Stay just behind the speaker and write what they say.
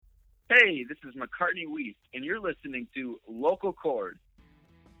Hey, this is McCartney Weiss, and you're listening to Local Chords.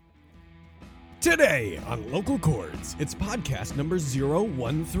 Today on Local Chords, it's podcast number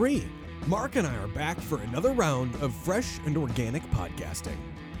 013. Mark and I are back for another round of fresh and organic podcasting.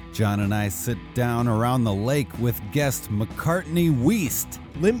 John and I sit down around the lake with guest McCartney Weiss.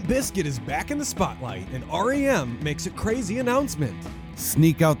 Limp Bizkit is back in the spotlight, and REM makes a crazy announcement.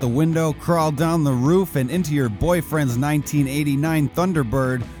 Sneak out the window, crawl down the roof, and into your boyfriend's 1989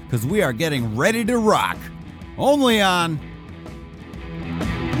 Thunderbird, because we are getting ready to rock. Only on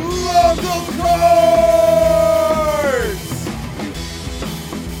Local Chords!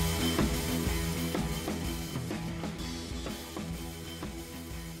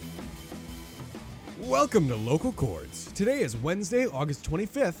 Welcome to Local Chords. Today is Wednesday, August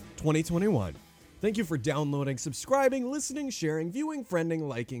 25th, 2021. Thank you for downloading, subscribing, listening, sharing, viewing, friending,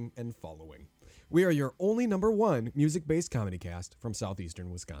 liking, and following. We are your only number one music-based comedy cast from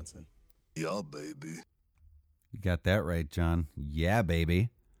southeastern Wisconsin. Yeah, baby. You got that right, John. Yeah, baby.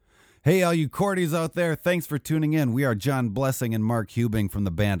 Hey, all you Chordies out there, thanks for tuning in. We are John Blessing and Mark Hubing from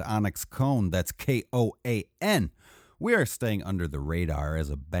the band Onyx Cone. That's K-O-A-N. We are staying under the radar as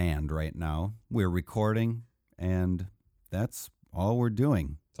a band right now. We're recording, and that's all we're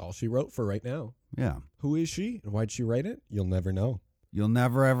doing. That's all she wrote for right now. Yeah. Who is she and why'd she write it? You'll never know. You'll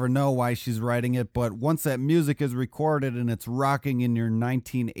never ever know why she's writing it, but once that music is recorded and it's rocking in your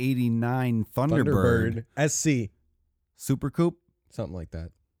 1989 Thunderbird SC. Super Coupe, Something like that.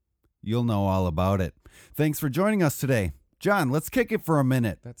 you'll know all about it. Thanks for joining us today. John, let's kick it for a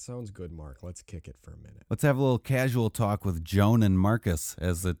minute. That sounds good, Mark. Let's kick it for a minute. Let's have a little casual talk with Joan and Marcus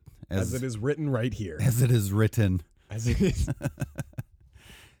as it is written right here. As it is written. As it is.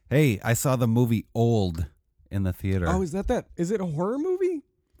 Hey, I saw the movie Old in the theater. Oh, is it a horror movie?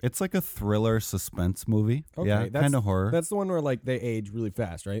 It's like a thriller suspense movie. Okay, yeah, that's- kind of horror. That's the one where like they age really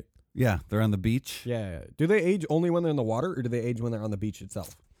fast, right? Yeah, they're on the beach. Yeah. Do they age only when they're in the water, or do they age when they're on the beach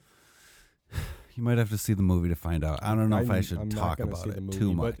itself? You might have to see the movie to find out. I don't know if I I'm should not talk gonna about see it the movie,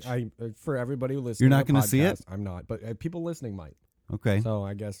 too much. But for everybody who listens, You're not to the gonna see it? podcast, I'm not. But people listening might. Okay. So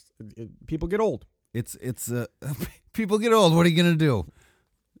I guess people get old. It's people get old. What are you gonna do?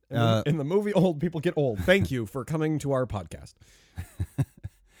 In the movie Old, people get old. Thank you for coming to our podcast.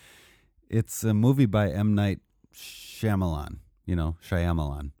 It's a movie by M. Night Shyamalan. You know,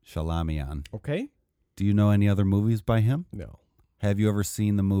 Shyamalan. Okay. Do you know any other movies by him? No. Have you ever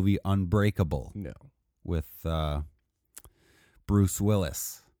seen the movie Unbreakable No. with Bruce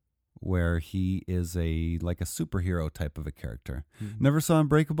Willis, where he is a superhero type of a character? Mm-hmm. Never saw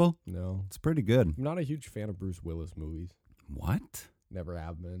Unbreakable? No. It's pretty good. I'm not a huge fan of Bruce Willis movies. What? Never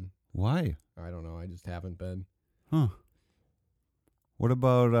have been. Why? I don't know. I just haven't been. Huh. What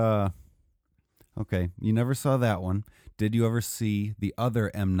about okay, you never saw that one. Did you ever see the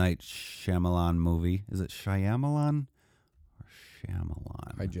other M. Night Shyamalan movie? Is it Shyamalan or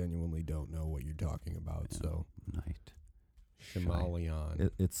Shyamalan? I genuinely don't know what you're talking about. Yeah. So Night.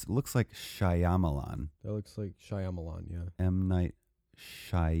 Shyamalan. It looks like Shyamalan. That looks like Shyamalan. Yeah. M. Night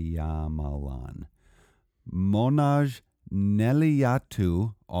Shyamalan. Monaj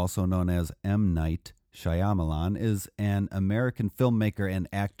Neliatu, also known as M. Night Shyamalan, is an American filmmaker and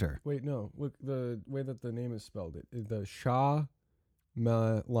actor. Wait, no. Look, the way that the name is spelled, the Shyamalan.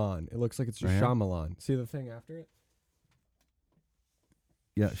 It looks like it's just Right here? Shyamalan. See the thing after it?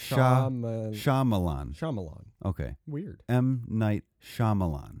 Yeah, Shyamalan. Shyamalan. Okay. Weird. M. Night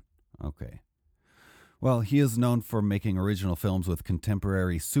Shyamalan. Okay. Well, he is known for making original films with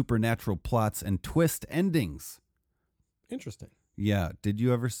contemporary supernatural plots and twist endings. Interesting. Yeah. Did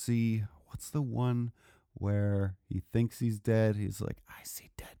you ever see, what's the one where he thinks he's dead? He's like, I see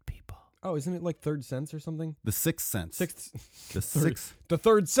dead people. Oh, isn't it like Third Sense or something? The Sixth Sense. The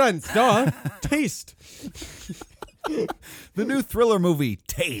Third Sense, duh. Taste. The new thriller movie,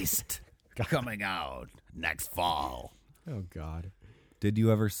 Taste, coming out next fall. Oh, God. Did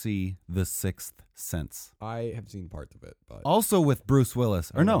you ever see The Sixth Sense? I have seen parts of it, but Also with Bruce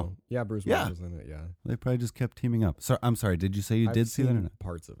Willis. Or no, Yeah, Bruce Yeah. Willis was in it, yeah. they probably just kept teaming up. So I'm sorry, did you say you I've did see that or seen not?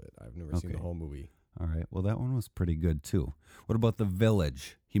 parts of it. I've never seen the Okay. whole movie. All right. Well, that one was pretty good too. What about The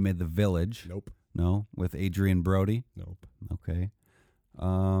Village? He made The Village. Nope. No, with Adrian Brody. Nope. Okay.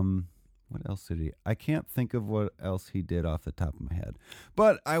 What else did he? I can't think of what else he did off the top of my head.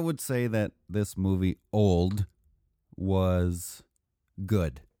 But I would say that this movie Old was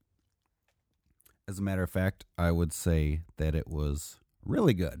good. As a matter of fact, I would say that it was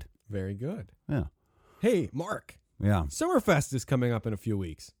really good. Very good. Yeah. Hey, Mark. Yeah. Summerfest is coming up in a few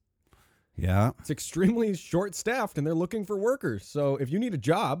weeks. Yeah. It's extremely short-staffed, and they're looking for workers. So if you need a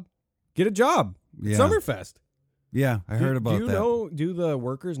job, get a job. Yeah. Summerfest. Yeah, I heard about do you that. know, do the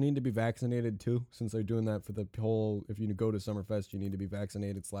workers need to be vaccinated too? Since they're doing that for the whole, if you go to Summerfest, you need to be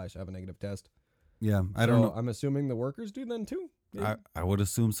vaccinated / have a negative test. Yeah, I don't know. I'm assuming the workers do then too. Maybe? I would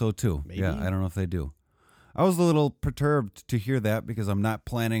assume so too. Maybe. Yeah, I don't know if they do. I was a little perturbed to hear that because I'm not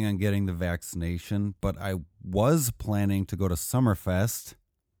planning on getting the vaccination, but I was planning to go to Summerfest.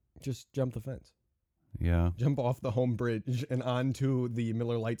 Just jump the fence. Yeah, Jump off the home bridge and onto the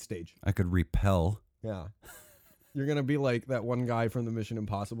Miller Lite stage. I could repel. Yeah. You're going to be like that one guy from the Mission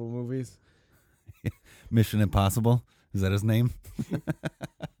Impossible movies. Mission Impossible? Is that his name?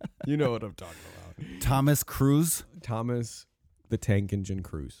 You know what I'm talking about. Thomas Cruise? Thomas the Tank Engine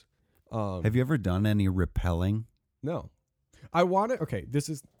Cruise. Have you ever done any rappelling? No. I want to. Okay, this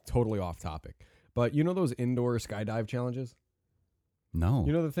is totally off topic. But you know those indoor skydive challenges? No.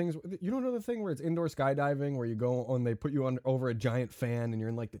 You know the things. You don't know the thing where it's indoor skydiving where you go and they put you on over a giant fan and you're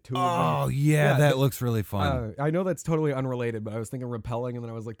in like the tube. Oh, yeah, that looks really fun. I know that's totally unrelated, but I was thinking rappelling, and then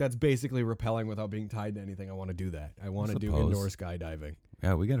I was like, that's basically rappelling without being tied to anything. I want to do that. I want to do indoor skydiving.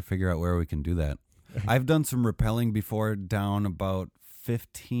 Yeah, we got to figure out where we can do that. I've done some rappelling before down about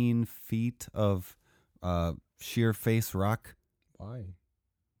 15 feet of sheer face rock. Why?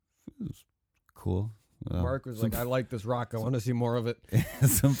 It was cool. Mark was like, I like this rock. I want to see more of it.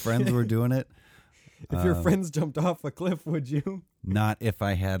 Some friends were doing it. If your friends jumped off a cliff, would you? Not if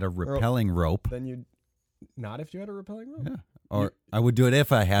I had a rappelling rope. Then you'd not if you had a rappelling rope? Yeah. Or I would do it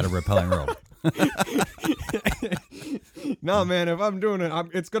if I had a rappelling rope. No, man, if I'm doing it,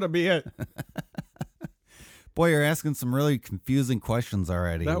 it's going to be it. Boy, you're asking some really confusing questions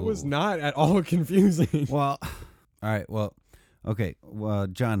already. That was not at all confusing. Well, all right. Well, okay. Well,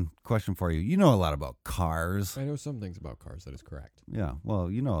 John, question for you. You know a lot about cars. I know some things about cars. That is correct. Yeah.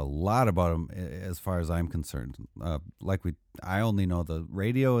 Well, you know a lot about them as far as I'm concerned. I only know the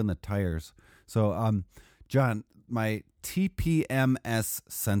radio and the tires. So, John, my TPMS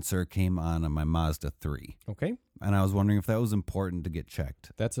sensor came on my Mazda 3. Okay. And I was wondering if that was important to get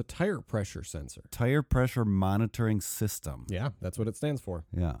checked. That's a tire pressure sensor. Tire pressure monitoring system. Yeah, that's what it stands for.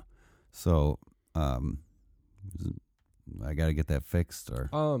 Yeah. So, I got to get that fixed or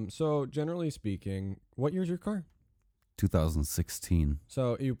So generally speaking, what year's your car? 2016.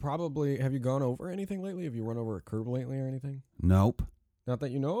 So you probably, have you gone over anything lately? Have you run over a curb lately or anything? Nope. Not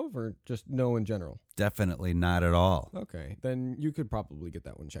that you know of, or just know in general? Definitely not at all. Okay, then you could probably get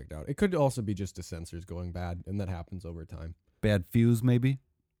that one checked out. It could also be just the sensors going bad, and that happens over time. Bad fuse, maybe?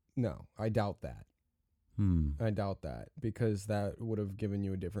 No, I doubt that. I doubt that, because that would have given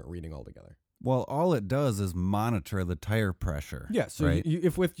you a different reading altogether. Well, all it does is monitor the tire pressure. Yeah, so right?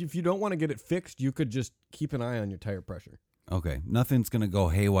 if you don't want to get it fixed, you could just keep an eye on your tire pressure. Okay, nothing's going to go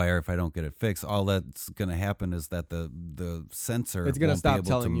haywire if I don't get it fixed. All that's going to happen is that the sensor it's gonna won't stop be able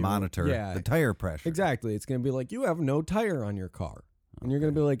telling to you, monitor the tire pressure. Exactly. It's going to be like, you have no tire on your car. And you're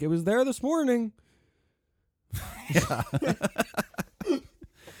going to be like, it was there this morning. Yeah.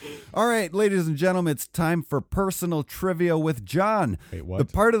 All right, ladies and gentlemen, it's time for personal trivia with John. Wait, what? The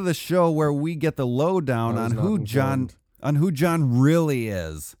part of the show where we get the lowdown on who John really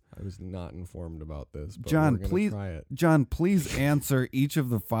is. I was not informed about this, but John, we're please, try it. John, please answer each of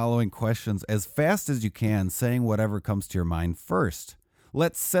the following questions as fast as you can, saying whatever comes to your mind first.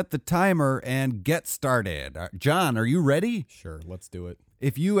 Let's set the timer and get started. John, are you ready? Sure, let's do it.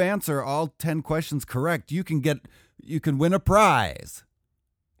 If you answer all 10 questions correct, you can win a prize.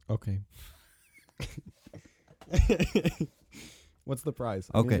 Okay. What's the prize?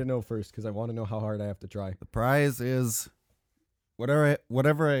 I Okay. need to know first because I want to know how hard I have to try. The prize is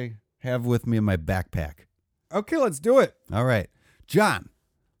whatever I have with me in my backpack. Okay, let's do it. All right. John,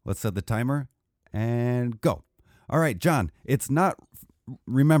 let's set the timer and go. All right, John,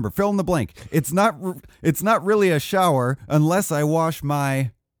 remember, fill in the blank. It's not really a shower unless I wash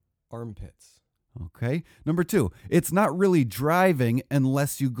my Armpits. Okay. Number 2, it's not really driving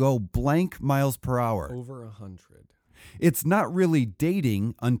unless you go blank miles per hour. Over 100. It's not really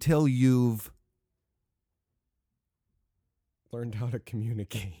dating until you've Learned how to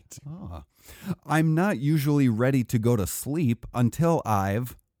communicate. I'm not usually ready to go to sleep until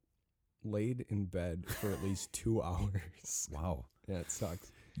I've Laid in bed for at least 2 hours. Wow. Yeah, it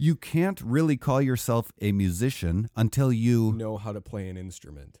sucks. You can't really call yourself a musician until you Know how to play an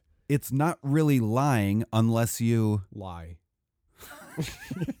instrument. It's not really lying unless you Lie.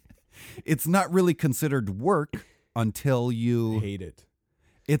 It's not really considered work until you Hate it.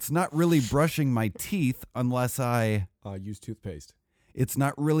 It's not really brushing my teeth unless I Use toothpaste. It's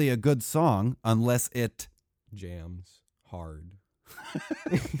not really a good song unless it Jams. Hard.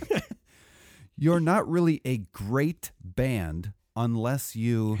 You're not really a great band unless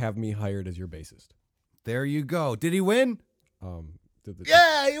you Have me hired as your bassist. There you go. Did he win?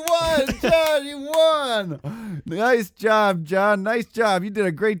 Yeah, he won, John. You won. Nice job, John. Nice job. You did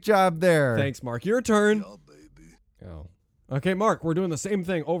a great job there. Thanks, Mark. Your turn. Yeah, baby. Oh. Okay, Mark, we're doing the same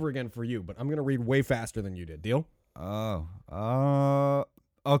thing over again for you, but I'm going to read way faster than you did. Deal? Okay. All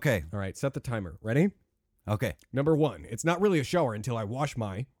right, set the timer. Ready? Okay. Number 1, it's not really a shower until I wash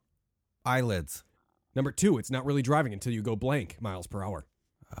my eyelids. Number 2, it's not really driving until you go blank miles per hour.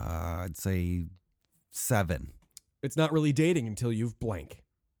 I'd say 7. It's not really dating until you've blank.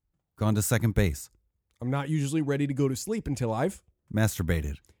 Gone to second base. I'm not usually ready to go to sleep until I've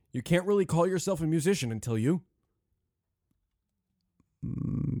masturbated. You can't really call yourself a musician until you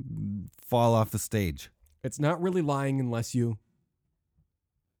fall off the stage. It's not really lying unless you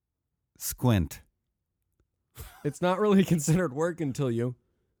squint. It's not really considered work until you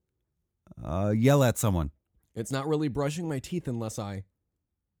yell at someone. It's not really brushing my teeth unless I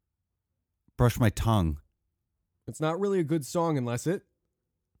brush my tongue. It's not really a good song unless it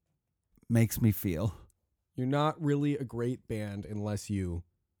makes me feel. You're not really a great band unless you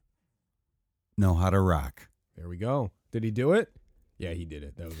know how to rock. There we go. Did he do it? Yeah, he did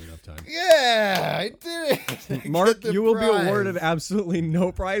it. That was enough time. Yeah, I did it. Mark, you will be awarded absolutely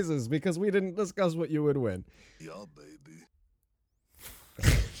no prizes because we didn't discuss what you would win. Yeah, baby.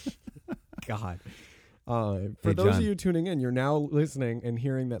 God. For those of you tuning in, you're now listening and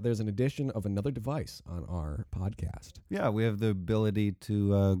hearing that there's an addition of another device on our podcast. Yeah, we have the ability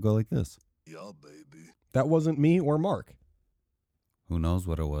to go like this. Yeah, baby. That wasn't me or Mark. Who knows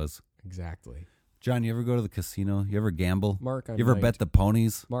what it was? Exactly. John, you ever go to the casino? You ever gamble? Mark, you ever bet the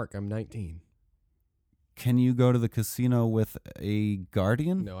ponies? Mark, I'm 19. Can you go to the casino with a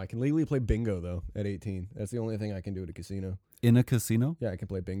guardian? No, I can legally play bingo, though, at 18. That's the only thing I can do at a casino. In a casino? Yeah, I can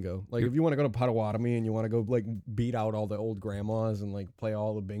play bingo. Like, if you want to go to Potawatomi and you want to go, like, beat out all the old grandmas and, like, play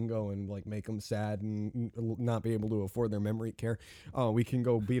all the bingo and, like, make them sad and not be able to afford their memory care, we can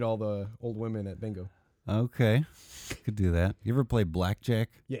go beat all the old women at bingo. Okay. Could do that. You ever play blackjack?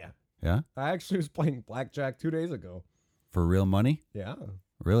 Yeah. Yeah? I actually was playing blackjack 2 days ago. For real money? Yeah.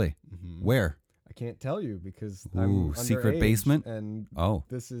 Really? Mm-hmm. Where? I can't tell you because I'm secret underage basement? And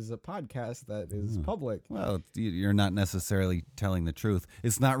this is a podcast that is public. Well, you're not necessarily telling the truth.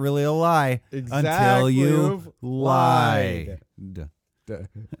 It's not really a lie exactly. Until you lie.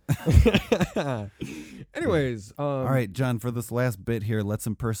 Anyways. All right, John, for this last bit here, let's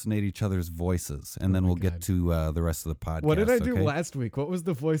impersonate each other's voices, and then we'll get to the rest of the podcast. What did I do last week? What was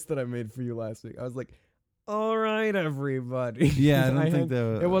the voice that I made for you last week? I was like, all right, everybody. Yeah, I don't think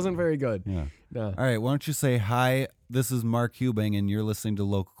it wasn't very good. Yeah. No. All right, why don't you say, hi, this is Mark Hubing, and you're listening to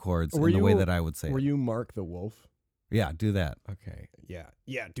Local Chords in the way that I would say it. Were you Mark the Wolf? Yeah, do that. Okay, yeah,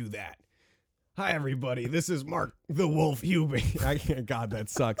 do that. Hi, everybody, this is Mark the Wolf Hubing. God, that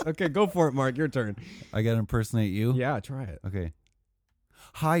sucks. Okay, go for it, Mark, your turn. I got to impersonate you? Yeah, try it. Okay.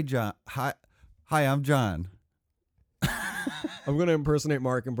 Hi, John. Hi, I'm John. I'm going to impersonate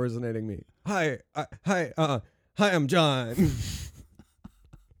Mark impersonating me. Hi, I'm John.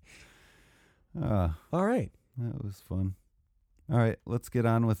 All right. That was fun. All right, let's get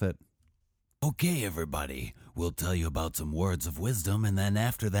on with it. Okay, everybody. We'll tell you about some words of wisdom, and then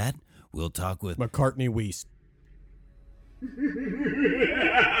after that, we'll talk with McCartney Weiss.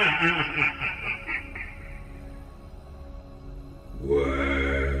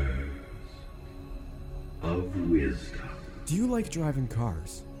 Words of wisdom. Do you like driving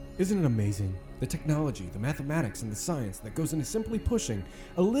cars? Isn't it amazing? The technology, the mathematics, and the science that goes into simply pushing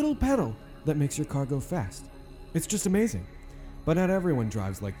a little pedal that makes your car go fast. It's just amazing. But not everyone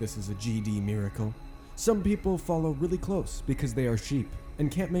drives like this is a GD miracle. Some people follow really close because they are sheep and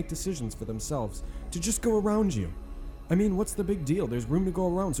can't make decisions for themselves to just go around you. I mean, what's the big deal? There's room to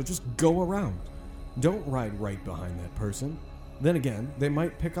go around, so just go around. Don't ride right behind that person. Then again, they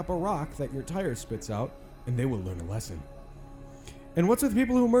might pick up a rock that your tire spits out, and they will learn a lesson. And what's with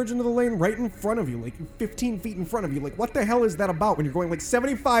people who merge into the lane right in front of you, like 15 feet in front of you? Like, what the hell is that about when you're going like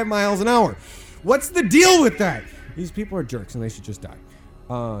 75 miles an hour? What's the deal with that? These people are jerks, and they should just die.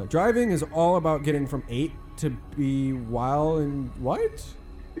 Driving is all about getting from 8 to be wild and what?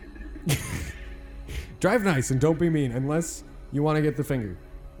 Drive nice and don't be mean unless you want to get the finger.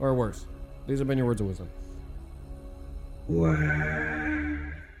 Or worse. These have been your words of wisdom.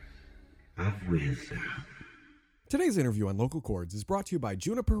 Words of wisdom. Today's interview on Local Chords is brought to you by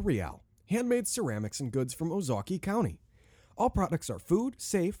Juniper Real, handmade ceramics and goods from Ozaukee County. All products are food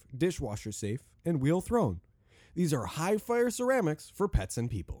safe, dishwasher safe, and wheel thrown. These are high-fire ceramics for pets and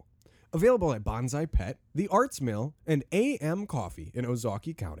people. Available at Bonsai Pet, The Arts Mill, and AM Coffee in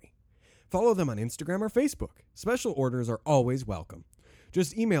Ozaukee County. Follow them on Instagram or Facebook. Special orders are always welcome.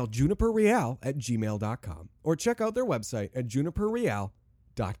 Just email juniperreal@gmail.com or check out their website at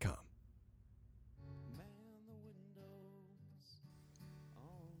juniperreal.com.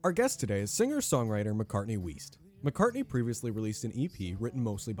 Our guest today is singer-songwriter McCartney Weist. McCartney previously released an EP written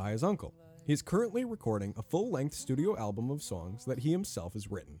mostly by his uncle. He is currently recording a full-length studio album of songs that he himself has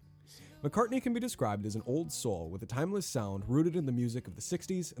written. McCartney can be described as an old soul with a timeless sound rooted in the music of the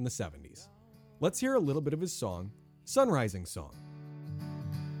 60s and the 70s. Let's hear a little bit of his song, Sunrising Song.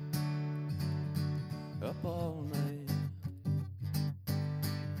 Up all night,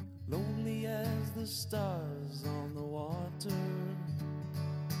 lonely as the stars on the water.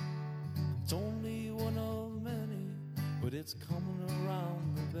 It's only one of many, but it's coming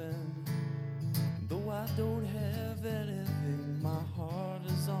around the bend. Though I don't have anything, my heart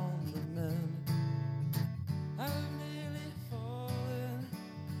is on the mend. I'm nearly falling,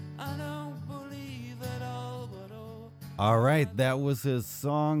 I don't believe at all, but oh. All right, that was his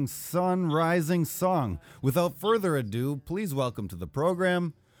song, Sunrising Song. Without further ado, please welcome to the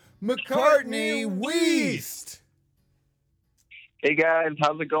program, McCartney Weist. Hey guys,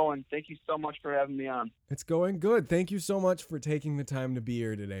 how's it going? Thank you so much for having me on. It's going good. Thank you so much for taking the time to be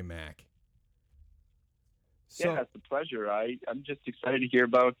here today, Mac. Yeah, it's a pleasure. I'm just excited to hear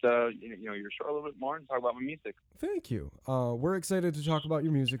about your show a little bit more and talk about my music. Thank you. We're excited to talk about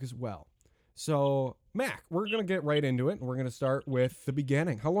your music as well. So, Mac, we're going to get right into it, and we're going to start with the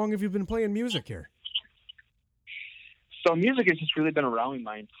beginning. How long have you been playing music here? So music has just really been around me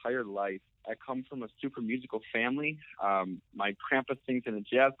my entire life. I come from a super musical family. My grandpa sings in a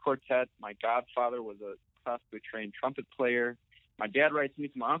jazz quartet. My godfather was a classically trained trumpet player. My dad writes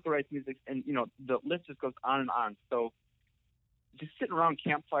music. My uncle writes music. And, the list just goes on and on. So just sitting around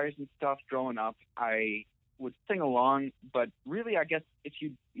campfires and stuff growing up, I would sing along. But really, I guess if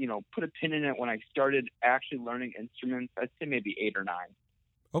you, put a pin in it, when I started actually learning instruments, I'd say maybe 8 or 9.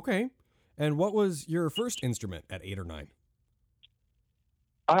 Okay. And what was your first instrument at 8 or 9?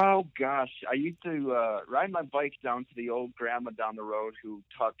 Oh, gosh. I used to ride my bike down to the old grandma down the road who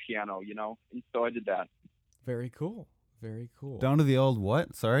taught piano, and so I did that. Very cool. Very cool. Down to the old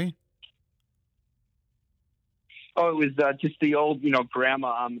what? Sorry? Oh, it was just the old, grandma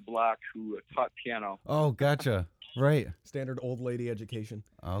on the block who taught piano. Oh, gotcha. Right. Standard old lady education.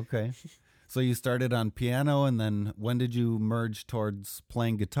 Okay. So you started on piano, and then when did you merge towards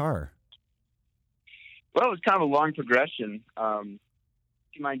playing guitar? Well, it was kind of a long progression.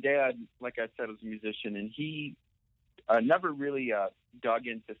 My dad, like I said, was a musician, and he never really dug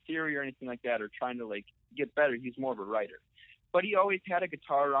into theory or anything like that or trying to, get better. He's more of a writer. But he always had a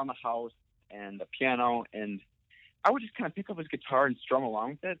guitar around the house and a piano, and I would just kind of pick up his guitar and strum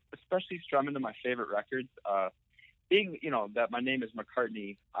along with it, especially strum into my favorite records. Being, that my name is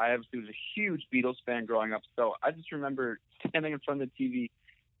McCartney, I obviously was a huge Beatles fan growing up, so I just remember standing in front of the TV,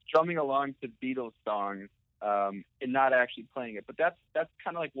 strumming along to Beatles songs, and not actually playing it. But that's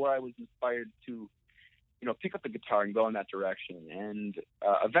kind of where I was inspired to, pick up the guitar and go in that direction. And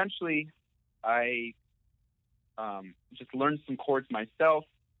eventually I just learned some chords myself,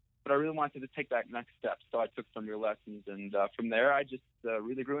 but I really wanted to take that next step. So I took some real lessons, and from there I just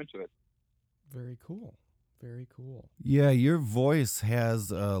really grew into it. Very cool. Very cool. Yeah, your voice has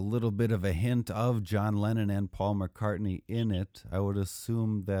a little bit of a hint of John Lennon and Paul McCartney in it. I would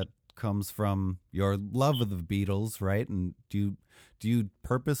assume that comes from your love of the Beatles, right? And do you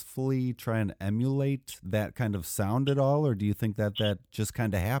purposefully try and emulate that kind of sound at all, or do you think that just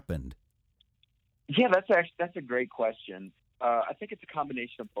kind of happened? Yeah, that's a great question. I think it's a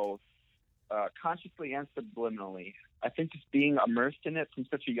combination of both, consciously and subliminally. I think just being immersed in it from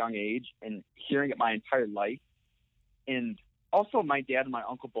such a young age and hearing it my entire life, and also my dad and my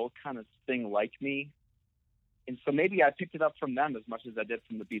uncle both kind of sing like me. And so maybe I picked it up from them as much as I did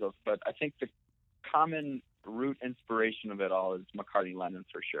from the Beatles, but I think the common root inspiration of it all is McCartney Lennon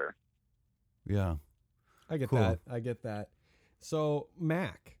for sure. Yeah. I get Cool. that. I get that. So,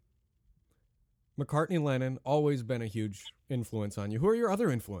 Mac, McCartney Lennon, always been a huge influence on you. Who are your other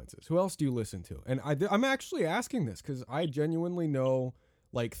influences? Who else do you listen to? And I'm actually asking this because I genuinely know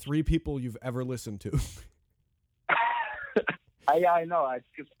 3 people you've ever listened to. I know.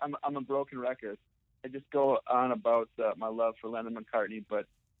 I'm a broken record. I just go on about my love for Lennon McCartney, but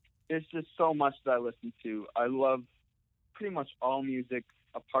there's just so much that I listen to. I love pretty much all music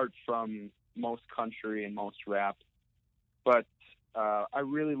apart from most country and most rap. But I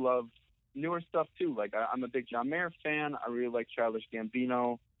really love newer stuff too. I'm a big John Mayer fan. I really like Childish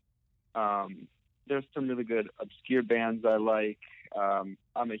Gambino. There's some really good obscure bands I like. I'm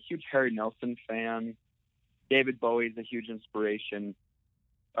a huge Harry Nilsson fan. David Bowie's a huge inspiration.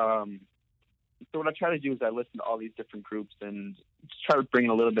 So what I try to do is I listen to all these different groups and just try to bring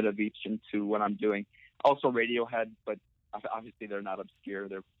a little bit of each into what I'm doing. Also Radiohead, but obviously they're not obscure.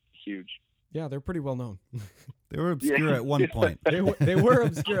 They're huge. Yeah, they're pretty well known. They were obscure at one point. They were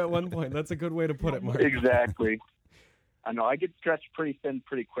obscure at one point. That's a good way to put it, Mark. Exactly. I know. I get stretched pretty thin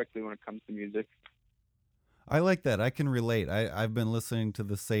pretty quickly when it comes to music. I like that. I can relate. I've been listening to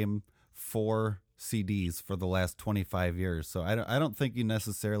the same 4 CDs for the last 25 years. So I don't think you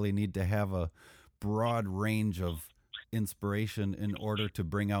necessarily need to have a broad range of inspiration in order to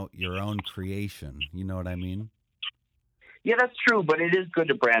bring out your own creation. You know what I mean? Yeah, that's true, but it is good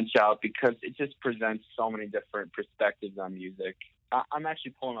to branch out because it just presents so many different perspectives on music. I'm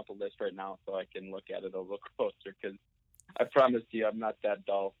actually pulling up a list right now so I can look at it a little closer because I promise you I'm not that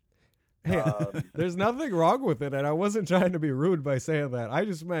dull. Hey, there's nothing wrong with it, and I wasn't trying to be rude by saying that. I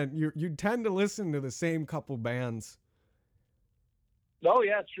just meant you tend to listen to the same couple bands. Oh,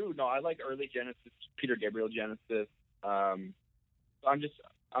 yeah, true. No, I like early Genesis, Peter Gabriel Genesis. I'm kind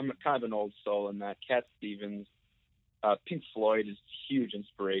of an old soul in that. Cat Stevens, Pink Floyd is huge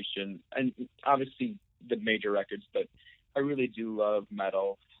inspiration, and obviously the major records, but I really do love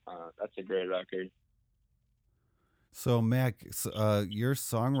metal. That's a great record. So, Mac, your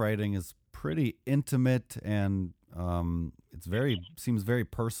songwriting is pretty intimate and seems very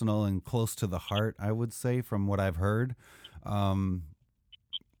personal and close to the heart, I would say, from what I've heard.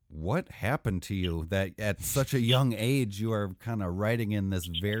 What happened to you that at such a young age you are kind of writing in this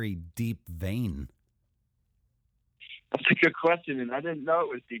very deep vein? That's a good question, and I didn't know it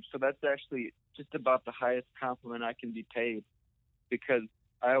was deep. So that's actually just about the highest compliment I can be paid, because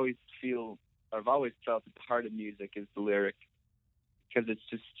I've always felt that the heart of music is the lyric, because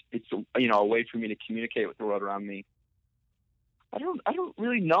it's a way for me to communicate with the world around me. I don't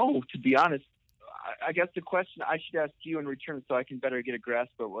really know, to be honest. I guess the question I should ask you in return, so I can better get a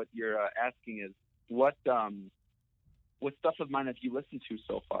grasp of what you're asking, is what stuff of mine have you listened to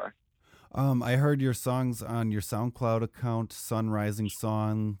so far? I heard your songs on your SoundCloud account, Sun Rising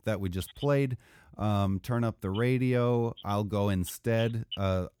Song that we just played, Turn Up the Radio, I'll Go Instead.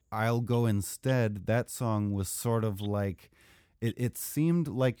 I'll Go Instead, that song was sort of like, it seemed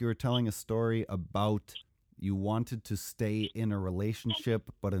like you were telling a story about you wanted to stay in a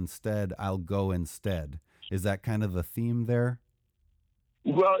relationship, but instead, I'll go instead. Is that kind of the theme there?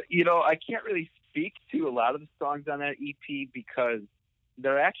 Well, I can't really speak to a lot of the songs on that EP because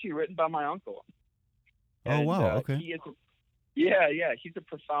they're actually written by my uncle. Oh, wow, okay. He's a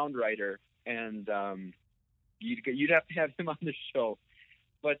profound writer, and you'd have to have him on the show.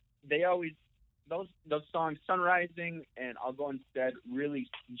 But they always, those songs, Sun Rising and I'll Go Instead, really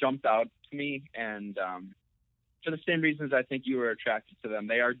jumped out to me, and for the same reasons I think you were attracted to them.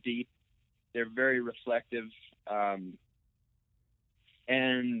 They are deep, they're very reflective,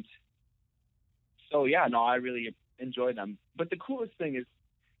 and so I really enjoy them. But the coolest thing is,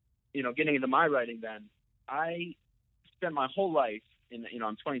 getting into my writing then, I spent my whole life,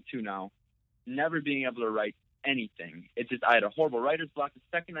 I'm 22 now, never being able to write anything. It's just, I had a horrible writer's block. The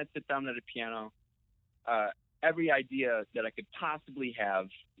second I'd sit down at a piano, every idea that I could possibly have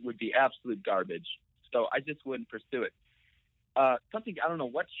would be absolute garbage. So I just wouldn't pursue it. Something, I don't know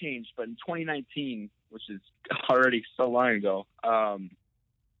what changed, but in 2019, which is already so long ago,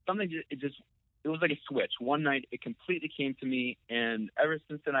 it was like a switch. One night, it completely came to me, and ever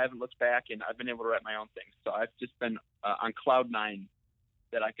since then, I haven't looked back, and I've been able to write my own things. So I've just been on cloud 9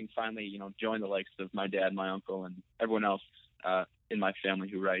 that I can finally, join the likes of my dad, my uncle, and everyone else in my family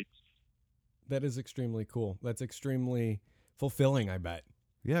who writes. That is extremely cool. That's extremely fulfilling, I bet.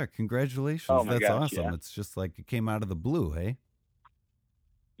 Yeah, congratulations. Oh my That's gosh, awesome. yeah. It's just like it came out of the blue, hey?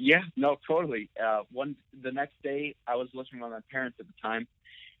 Yeah, no, totally. The next day, I was living with my parents at the time,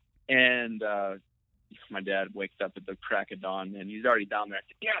 and my dad wakes up at the crack of dawn, and he's already down there. I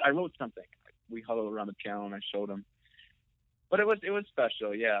said, "Dad, I wrote something." We huddled around the piano, and I showed him. But it was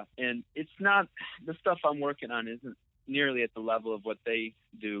special, yeah. And it's not, the stuff I'm working on isn't nearly at the level of what they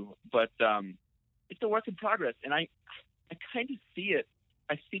do, but it's a work in progress, and I kind of see it.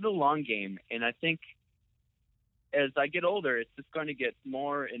 I see the long game, and I think as I get older, it's just going to get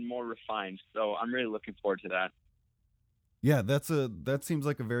more and more refined. So I'm really looking forward to that. Yeah, that seems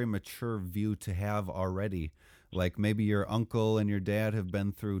like a very mature view to have already. Like maybe your uncle and your dad have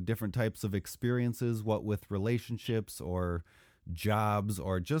been through different types of experiences, what with relationships or jobs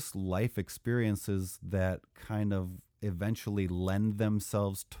or just life experiences that kind of eventually lend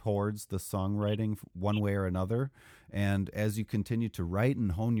themselves towards the songwriting one way or another. And as you continue to write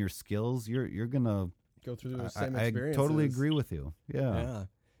and hone your skills, you're going to go through the same experiences. I totally agree with you. Yeah.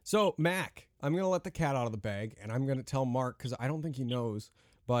 So, Mac, I'm going to let the cat out of the bag, and I'm going to tell Mark, because I don't think he knows,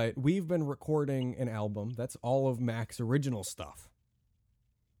 but we've been recording an album that's all of Mac's original stuff.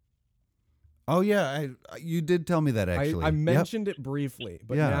 Oh yeah, you did tell me that actually. I mentioned it briefly,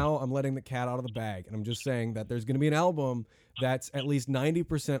 but now I'm letting the cat out of the bag, and I'm just saying that there's going to be an album that's at least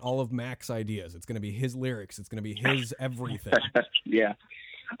 90% all of Mac's ideas. It's going to be his lyrics. It's going to be his everything. Yeah,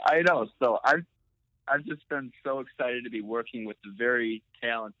 I know. So I've just been so excited to be working with the very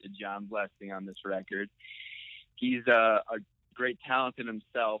talented John Blessing on this record. He's a great talent in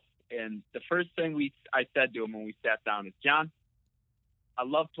himself, and the first thing I said to him when we sat down is, John, I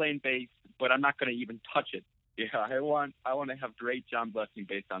love playing bass, but I'm not going to even touch it. Yeah, I want to have great John Blessing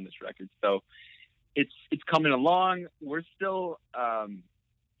bass on this record. So it's coming along. We're still, a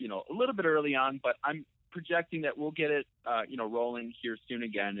little bit early on, but I'm projecting that we'll get it, rolling here soon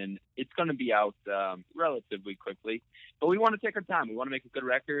again, and it's going to be out relatively quickly. But we want to take our time. We want to make a good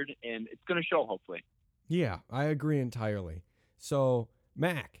record, and it's going to show, hopefully. Yeah, I agree entirely. So,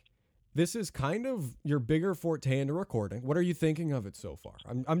 Mac, this is kind of your bigger forte into recording. What are you thinking of it so far?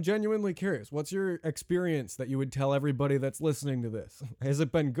 I'm genuinely curious. What's your experience that you would tell everybody that's listening to this? Has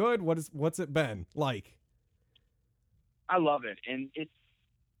it been good? What's it been like? I love it, and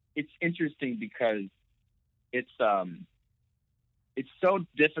it's interesting because it's so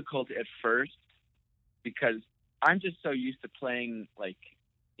difficult at first because I'm just so used to playing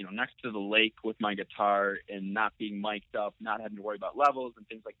next to the lake with my guitar and not being mic'd up, not having to worry about levels and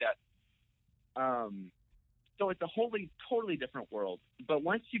things like that. So it's a totally different world. But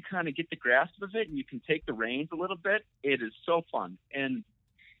once you kind of get the grasp of it and you can take the reins a little bit, it is so fun. And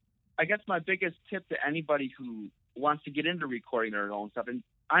I guess my biggest tip to anybody who wants to get into recording their own stuff, and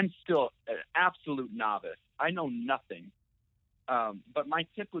I'm still an absolute novice. I know nothing. But my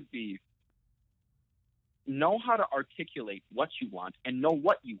tip would be know how to articulate what you want and know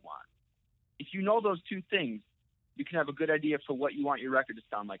what you want. If you know those two things, you can have a good idea for what you want your record to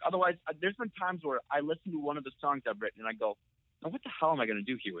sound like. Otherwise, there's been times where I listen to one of the songs I've written and I go, now what the hell am I going to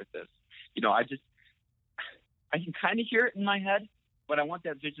do here with this? I can kind of hear it in my head, but I want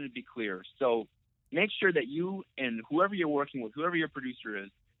that vision to be clear. So make sure that you and whoever you're working with, whoever your producer is,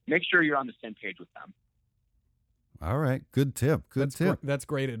 make sure you're on the same page with them. All right. Good tip. That's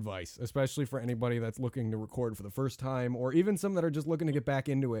great advice, especially for anybody that's looking to record for the first time, or even some that are just looking to get back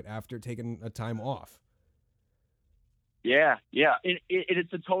into it after taking a time off. Yeah.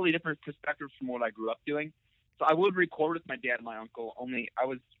 It's a totally different perspective from what I grew up doing. So I would record with my dad and my uncle, only I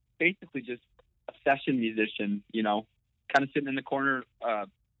was basically just a session musician, kind of sitting in the corner,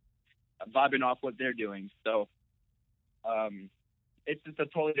 vibing off what they're doing. So it's just a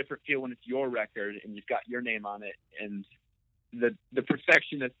totally different feel when it's your record and you've got your name on it, and the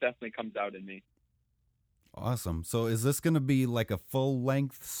perfectionist definitely comes out in me. Awesome. So is this going to be like a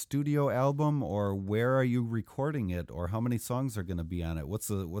full-length studio album, or where are you recording it, or how many songs are going to be on it? What's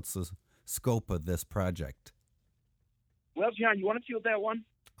the scope of this project? Well, John, you want to field that one?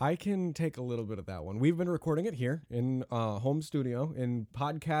 I can take a little bit of that one. We've been recording it here in home studio in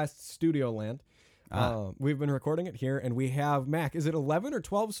podcast studio land. We've been recording it here, and we have, Mac, is it 11 or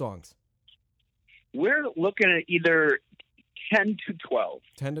 12 songs? We're looking at either 10 to 12.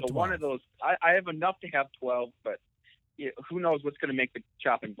 10 to 12. One of those, I have enough to have 12, but who knows what's going to make the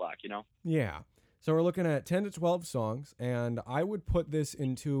chopping block, Yeah. So we're looking at 10 to 12 songs, and I would put this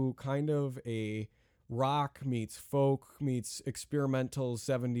into kind of a rock meets folk meets experimental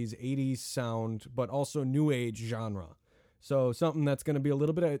 70s, 80s sound, but also new age genre. So something that's going to be a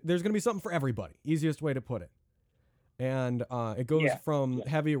little bit of, there's going to be something for everybody. Easiest way to put it. And it goes from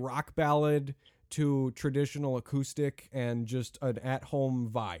heavy rock ballad to traditional acoustic and just an at-home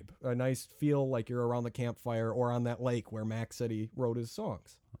vibe. A nice feel like you're around the campfire or on that lake where Mac said he wrote his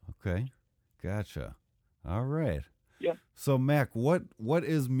songs. Okay. Gotcha. All right. Yeah. So Mac, what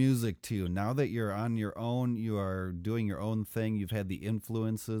is music to you? Now that you're on your own, you are doing your own thing, you've had the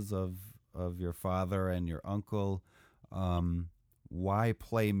influences of your father and your uncle. Why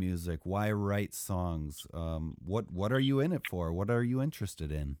play music? Why write songs? What are you in it for? What are you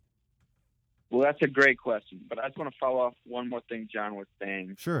interested in? Well, that's a great question, but I just want to follow up one more thing John was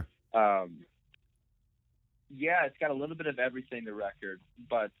saying. Sure. Yeah, it's got a little bit of everything, the record,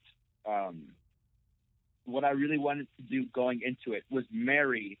 but what I really wanted to do going into it was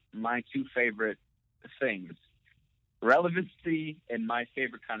marry my two favorite things, relevancy and my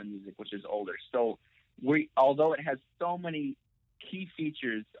favorite kind of music, which is older. So although it has so many key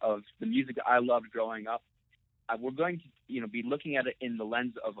features of the music I loved growing up, we're going to be looking at it in the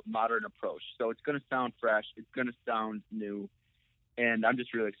lens of a modern approach. So it's going to sound fresh, it's going to sound new, and I'm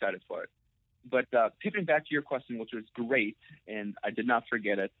just really excited for it. But pivoting back to your question, which was great, and I did not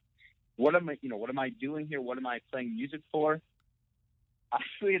forget it. What am I doing here? What am I playing music for?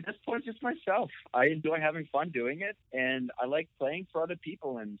 Actually, at this point, just myself. I enjoy having fun doing it, and I like playing for other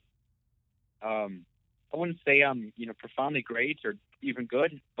people. And I wouldn't say I'm, profoundly great or even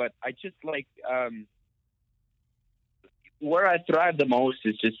good, but I just like where I thrive the most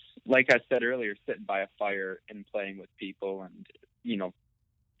is just, like I said earlier, sitting by a fire and playing with people. And,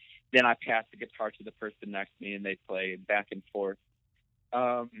 then I pass the guitar to the person next to me and they play back and forth.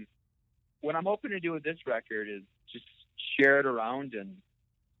 What I'm hoping to do with this record is just share it around and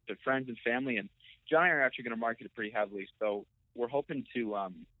to friends and family. And John and I are actually going to market it pretty heavily. So we're hoping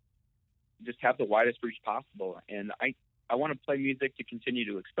to just have the widest reach possible. And I want to play music to continue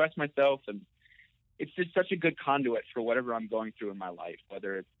to express myself. And it's just such a good conduit for whatever I'm going through in my life,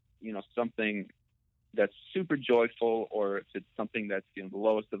 whether it's, something that's super joyful or if it's something that's, the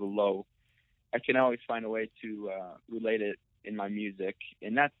lowest of the low. I can always find a way to relate it in my music.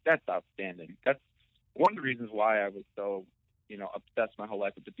 And that's outstanding. That's one of the reasons why I was so, obsessed my whole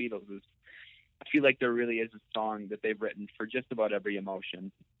life with the Beatles is I feel like there really is a song that they've written for just about every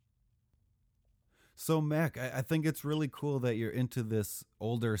emotion. So, Mac, I think it's really cool that you're into this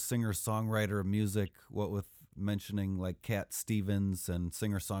older singer-songwriter music, what with mentioning like Cat Stevens and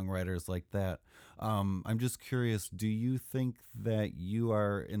singer-songwriters like that. I'm just curious, do you think that you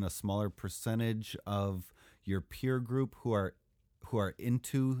are in a smaller percentage of your peer group who are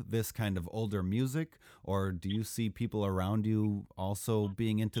into this kind of older music, or do you see people around you also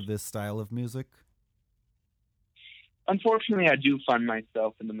being into this style of music? Unfortunately, I do find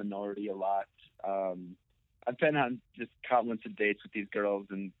myself in the minority a lot. I've been on just countless of dates with these girls,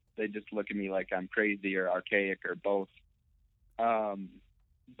 and they just look at me like I'm crazy or archaic or both.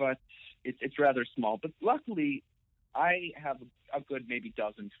 But it's rather small. But luckily, I have a good maybe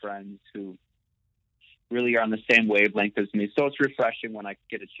dozen friends who really are on the same wavelength as me. So it's refreshing when I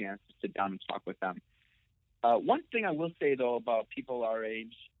get a chance to sit down and talk with them. One thing I will say, though, about people our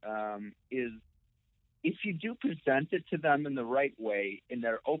age is if you do present it to them in the right way and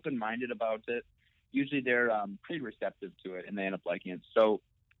they're open-minded about it, usually they're pretty receptive to it and they end up liking it. So,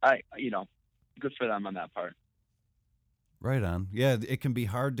 good for them on that part. Right on. Yeah, it can be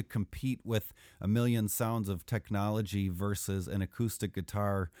hard to compete with a million sounds of technology versus an acoustic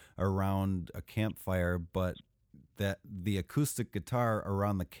guitar around a campfire, but that the acoustic guitar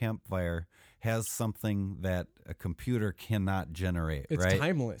around the campfire has something that a computer cannot generate, It's right?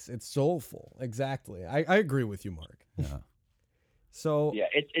 timeless. It's soulful. Exactly. I agree with you, Mark. Yeah. So yeah,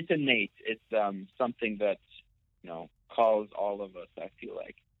 it's innate. It's something that, calls all of us, I feel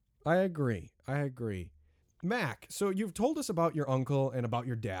like. I agree. Mac, so you've told us about your uncle and about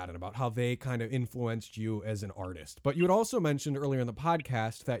your dad and about how they kind of influenced you as an artist. But you had also mentioned earlier in the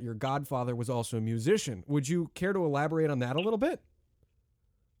podcast that your godfather was also a musician. Would you care to elaborate on that a little bit?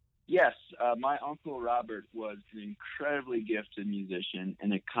 Yes, my Uncle Robert was an incredibly gifted musician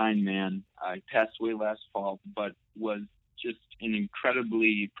and a kind man. He passed away last fall, but was just an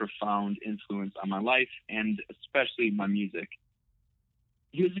incredibly profound influence on my life and especially my music.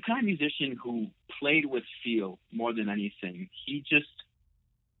 He was the kind of musician who played with feel more than anything. He just,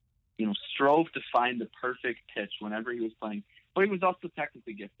 strove to find the perfect pitch whenever he was playing. But he was also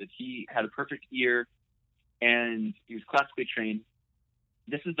technically gifted. He had a perfect ear, and he was classically trained.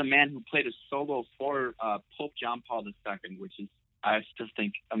 This is the man who played a solo for Pope John Paul II, which is, I still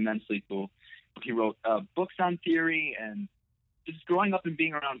think, immensely cool. He wrote books on theory, and just growing up and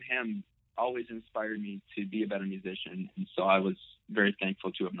being around him always inspired me to be a better musician. And so I was very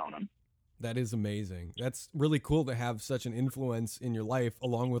thankful to have known him. That is amazing. That's really cool to have such an influence in your life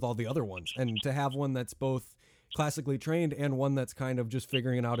along with all the other ones, and to have one that's both classically trained and one that's kind of just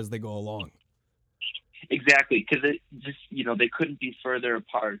figuring it out as they go along. Exactly, because it just, they couldn't be further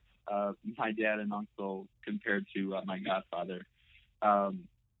apart, my dad and uncle, compared to my godfather.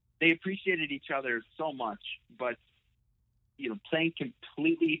 They appreciated each other so much, but, playing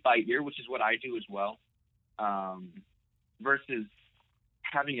completely by ear, which is what I do as well, versus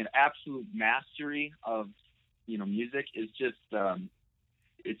having an absolute mastery of, music is just,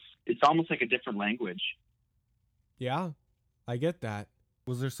 it's almost like a different language. Yeah, I get that.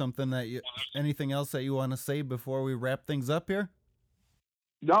 Was there something anything else that you want to say before we wrap things up here?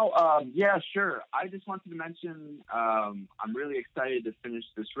 No, yeah, sure. I just wanted to mention I'm really excited to finish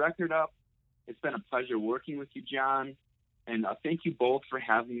this record up. It's been a pleasure working with you, John. And thank you both for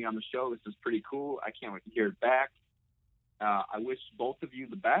having me on the show. This is pretty cool. I can't wait to hear it back. I wish both of you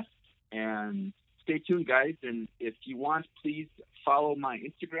the best. And stay tuned, guys. And if you want, please follow my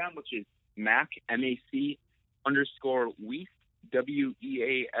Instagram, which is Mac, MAC _Weast, WEAST.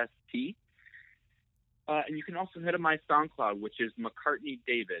 And you can also head to my SoundCloud, which is McCartney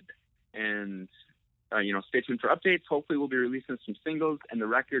David. And stay tuned for updates. Hopefully we'll be releasing some singles and the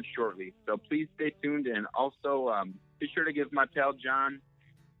record shortly. So please stay tuned, and also be sure to give my pal John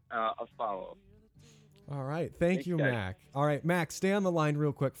a follow. All right. Thanks, you, guys. Mac. All right, Mac, stay on the line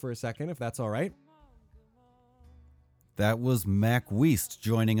real quick for a second, if that's all right. That was Mac Weist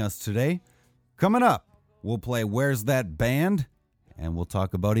joining us today. Coming up, we'll play Where's That Band? And we'll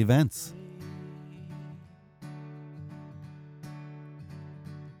talk about events.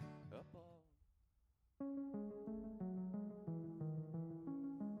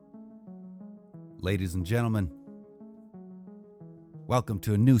 Ladies and gentlemen, welcome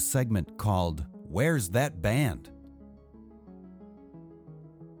to a new segment called Where's That Band?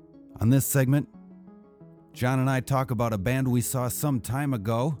 On this segment, John and I talk about a band we saw some time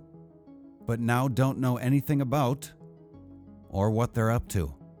ago, but now don't know anything about or what they're up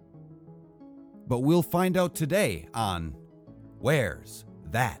to. But we'll find out today on Where's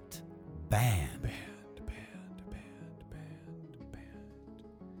That Band?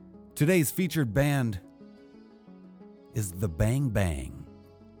 Today's featured band is The Bang Bang.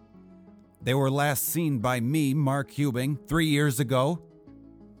 They were last seen by me, Mark Hubing, 3 years ago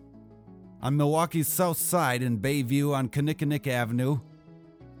on Milwaukee's South Side in Bayview on Kinnickinnick Avenue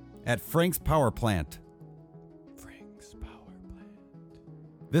at Frank's Power Plant.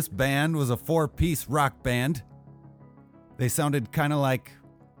 This band was a 4-piece rock band. They sounded kind of like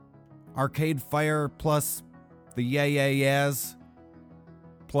Arcade Fire plus the Yeah Yeah Yeahs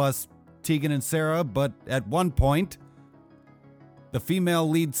plus Tegan and Sarah, but at one point, the female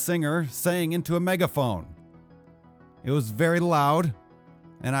lead singer sang into a megaphone. It was very loud,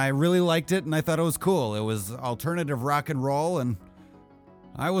 and I really liked it, and I thought it was cool. It was alternative rock and roll, and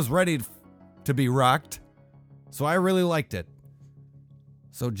I was ready to be rocked, so I really liked it.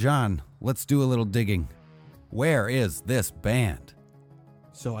 So, John, let's do a little digging. Where is this band?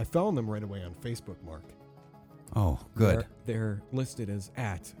 So I found them right away on Facebook, Mark. Oh, good. They're listed as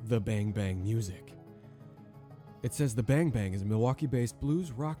at The Bang Bang Music. It says The Bang Bang is a Milwaukee-based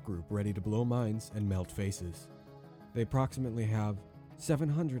blues rock group ready to blow minds and melt faces. They approximately have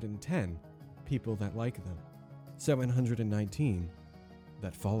 710 people that like them, 719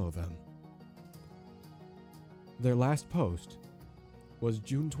 that follow them. Their last post was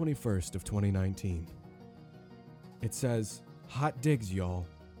June 21st of 2019. It says, "Hot digs, y'all.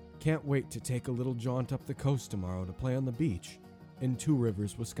 Can't wait to take a little jaunt up the coast tomorrow to play on the beach in Two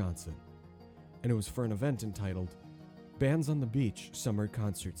Rivers, Wisconsin." And it was for an event entitled Bands on the Beach Summer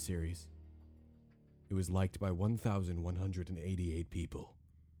Concert Series. It was liked by 1,188 people.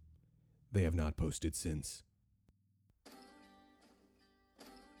 They have not posted since.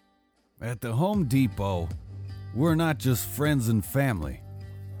 At the Home Depot, we're not just friends and family.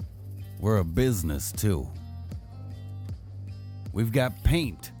 We're a business, too. We've got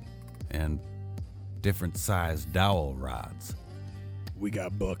paint and different sized dowel rods. We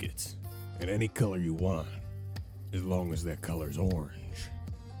got buckets in any color you want, as long as that color's orange.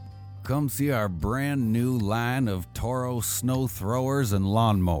 Come see our brand new line of Toro snow throwers and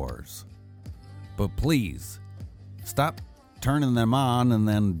lawnmowers. But please, stop turning them on and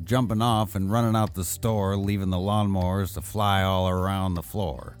then jumping off and running out the store, leaving the lawnmowers to fly all around the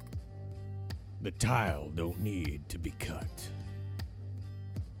floor. The tile don't need to be cut.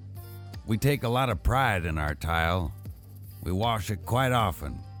 We take a lot of pride in our tile. We wash it quite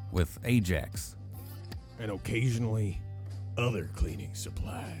often with Ajax. And occasionally, other cleaning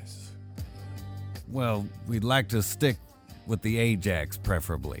supplies. Well, we'd like to stick with the Ajax,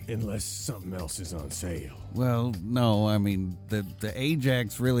 preferably. Unless something else is on sale. Well, no, I mean, the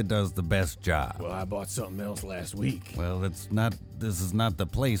Ajax really does the best job. Well, I bought something else last week. Well, this is not the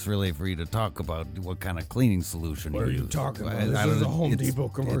place really for you to talk about what kind of cleaning solution What you are you use. talking about? This is a Home Depot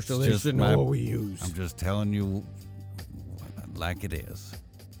commercial. They should know what we use. I'm just telling you like it is.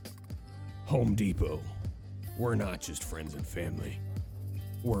 Home Depot. We're not just friends and family.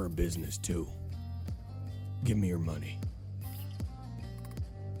 We're a business, too. Give me your money.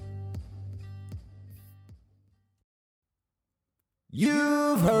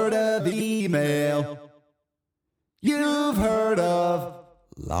 You've heard of email. You've heard of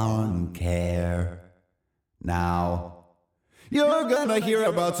lawn care. Now, you're gonna hear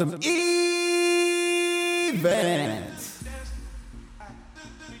about some events.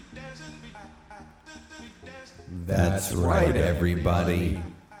 That's right, everybody.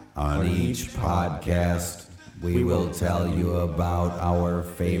 On each podcast, we will tell you about our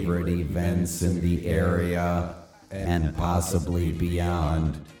favorite events in the area and possibly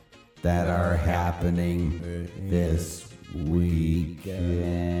beyond that are happening this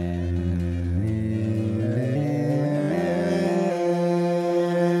weekend.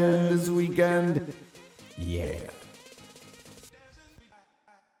 Yeah.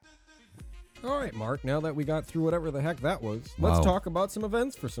 All right, Mark, now that we got through whatever the heck that was, let's Wow. talk about some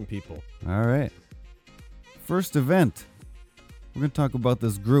events for some people. All right. First event. We're going to talk about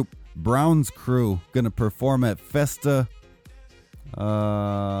this group, Brown's Crew, going to perform at Festa.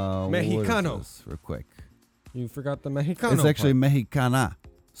 What is Mexicano. this? Real quick. You forgot the Mexicano. It's actually part. Mexicana.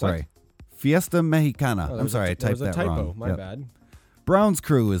 Sorry. Fiesta Mexicana. Oh, there I'm was sorry, I there typed was a that typo. wrong. My Yep. bad. Brown's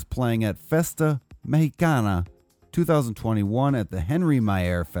Crew is playing at Festa Mexicana 2021 at the Henry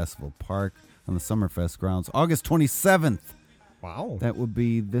Meyer Festival Park on the Summerfest grounds, August 27th. Wow. That would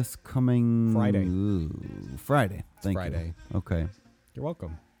be this coming Friday. Friday. Thank Friday. you. Okay. You're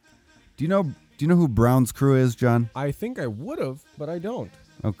welcome. Do you know who Brown's Crew is, John? I think I would have, but I don't.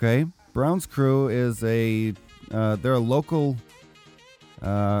 Okay. Brown's Crew is they're a local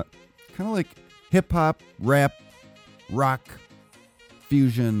kind of like hip hop, rap, rock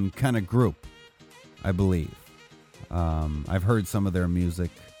fusion kind of group, I believe. I've heard some of their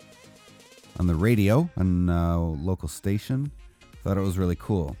music on the radio on a local station. Thought it was really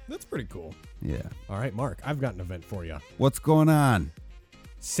cool. That's pretty cool. Yeah. All right, Mark, I've got an event for you. What's going on?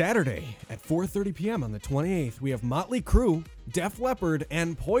 Saturday at 4:30 p.m. on the 28th, we have Motley Crue, Def Leppard,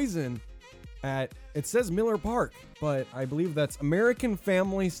 and Poison at, it says Miller Park, but I believe that's American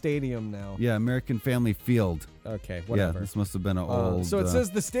Family Stadium now. Yeah, American Family Field. Okay, whatever. Yeah, this must have been an old. So it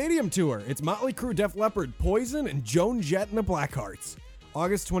says the stadium tour. It's Motley Crue, Def Leppard, Poison, and Joan Jett and the Blackhearts.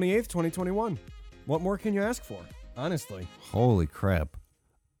 August 28th, 2021. What more can you ask for? Honestly. Holy crap.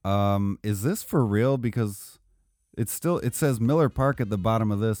 Is this for real? Because it says Miller Park at the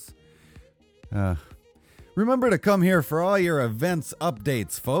bottom of this. Remember to come here for all your events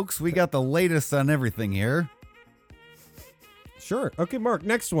updates, folks. We got the latest on everything here. Sure. Okay, Mark,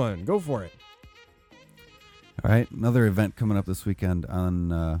 next one. Go for it. All right, another event coming up this weekend on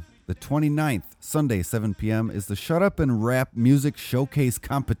the 29th, Sunday, 7 p.m. is the Shut Up and Rap Music Showcase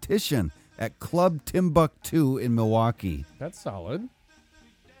Competition at Club Timbuktu in Milwaukee. That's solid.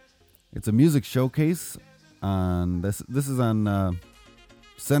 It's a music showcase on this is on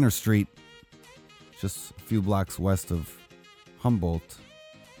Center Street, just a few blocks west of Humboldt.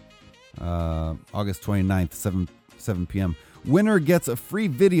 August 29th, 7 p.m. Winner gets a free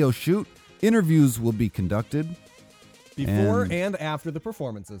video shoot. Interviews will be conducted. Before and after the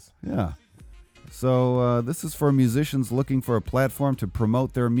performances. Yeah. So this is for musicians looking for a platform to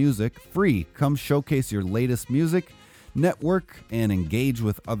promote their music. Free. Come showcase your latest music, network, and engage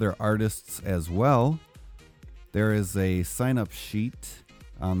with other artists as well. There is a sign-up sheet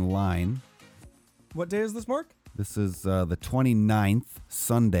online. What day is this, Mark? This is the 29th,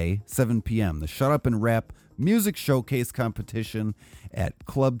 Sunday, 7 p.m. The Shut Up and Rap Music Showcase Competition at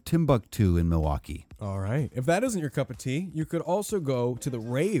Club Timbuktu in Milwaukee. All right. If that isn't your cup of tea, you could also go to the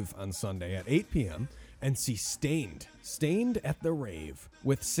Rave on Sunday at 8 p.m. and see Stained. Stained at the Rave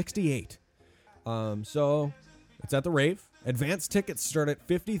with 68. So it's at the Rave. Advanced tickets start at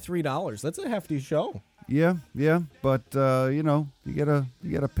 $53. That's a hefty show. Yeah, but you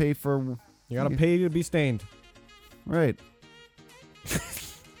gotta pay for. You got to pay to be stained. Right.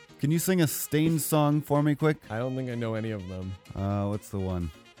 Can you sing a Stained song for me quick? I don't think I know any of them. What's the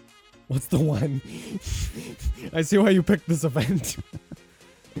one? What's the one? I see why you picked this event.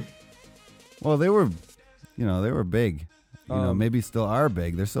 Well, they were big. Maybe still are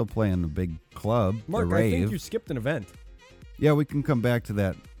big. They're still playing a big club, Mark, the I Rave. think you skipped an event. Yeah, we can come back to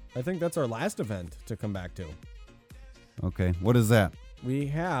that. I think that's our last event to come back to. Okay, what is that? We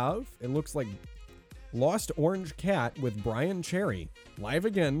have, it looks like Lost Orange Cat with Brian Cherry. Live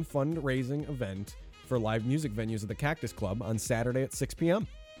Again fundraising event for live music venues at the Cactus Club on Saturday at 6 p.m.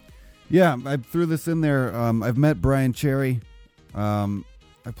 Yeah, I threw this in there. I've met Brian Cherry. I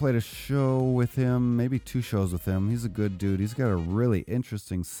played a show with him, maybe 2 shows with him. He's a good dude. He's got a really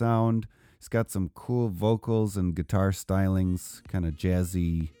interesting sound. He's got some cool vocals and guitar stylings, kind of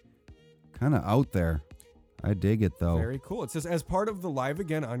jazzy, kind of out there. I dig it, though. Very cool. It says, as part of the Live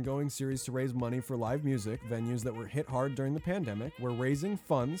Again ongoing series to raise money for live music venues that were hit hard during the pandemic, we're raising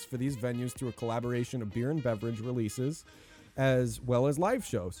funds for these venues through a collaboration of beer and beverage releases as well as live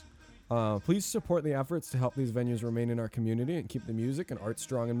shows. Please support the efforts to help these venues remain in our community and keep the music and art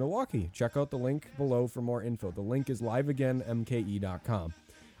strong in Milwaukee. Check out the link below for more info. The link is liveagainmke.com.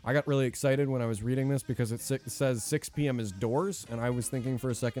 I got really excited when I was reading this because it says 6 p.m. is Doors, and I was thinking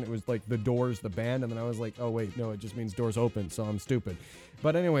for a second it was like the Doors, the band, and then I was like, oh wait, no, it just means doors open, so I'm stupid.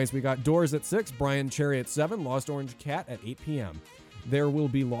 But anyways, we got Doors at 6, Brian Cherry at 7, Lost Orange Cat at 8 p.m. There will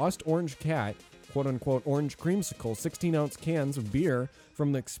be Lost Orange Cat, quote-unquote orange creamsicle, 16-ounce cans of beer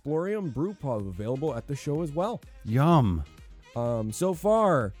from the Explorium Brew Pub available at the show as well. Yum. So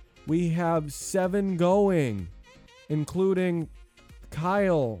far, We have 7 going, including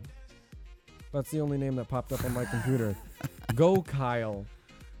Kyle. That's the only name that popped up on my computer. Go, Kyle.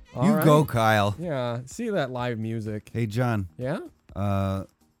 All right. Go, Kyle. Yeah, see that live music. Hey, John. Yeah?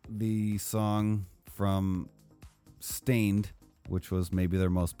 The song from Stained, which was maybe their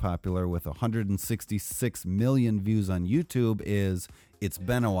most popular with 166 million views on YouTube, is It's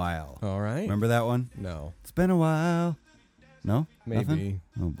Been a While. All right. Remember that one? No. It's been a while. No? Maybe. Nothing?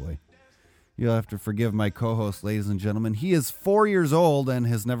 Oh, boy. You'll have to forgive my co-host, ladies and gentlemen. He is 4 years old and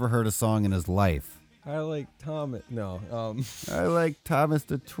has never heard a song in his life. I like Thomas. No. I like Thomas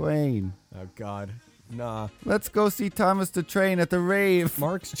the Train. Oh, God. Nah. Let's go see Thomas the Train at the rave.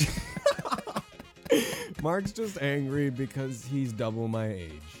 Mark's just angry because he's double my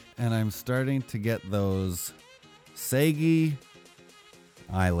age. And I'm starting to get those saggy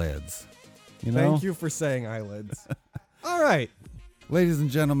eyelids. You know? Thank you for saying eyelids. All right. Ladies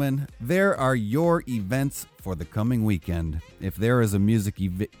and gentlemen, there are your events for the coming weekend. If there is a music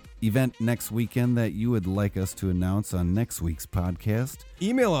event next weekend that you would like us to announce on next week's podcast,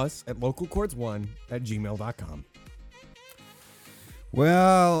 email us at localchords1@gmail.com.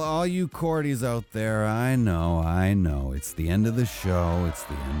 well, all you Cordies out there, I know. It's the end of the show.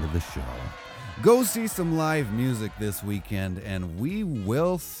 Go see some live music this weekend, and we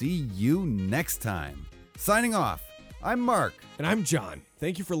will see you next time. Signing off, I'm Mark. And I'm John.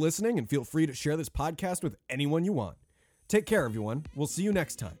 Thank you for listening, and feel free to share this podcast with anyone you want. Take care, everyone. We'll see you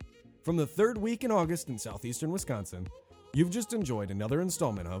next time. From the 3rd week in August in southeastern Wisconsin, you've just enjoyed another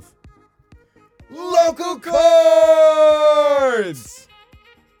installment of Local Chords!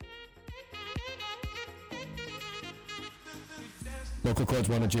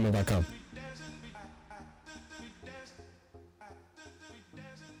 localchords1@gmail.com.